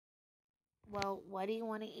Well, what do you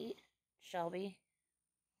want to eat, Shelby?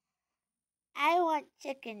 I want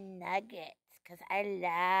chicken nuggets because I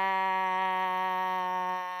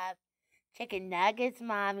love chicken nuggets,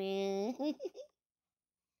 Mommy.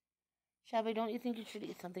 Shelby, don't you think you should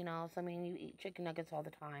eat something else? I mean, you eat chicken nuggets all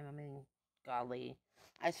the time. I mean, golly.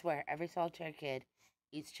 I swear, every solitary kid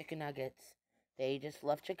eats chicken nuggets. They just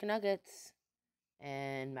love chicken nuggets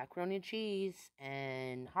and macaroni and cheese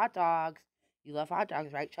and hot dogs. You love hot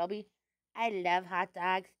dogs, right, Shelby? I love hot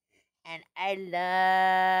dogs and I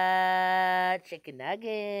love chicken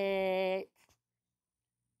nuggets.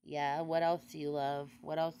 Yeah, what else do you love?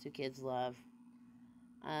 What else do kids love?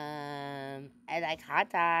 I like hot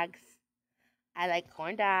dogs. I like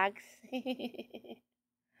corn dogs.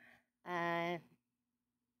 uh,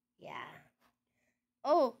 yeah.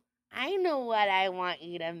 Oh, I know what I want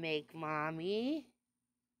you to make, Mommy.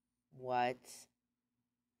 What?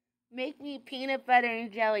 Make me peanut butter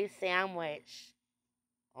and jelly sandwich.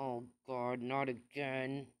 Oh, God, not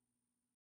again.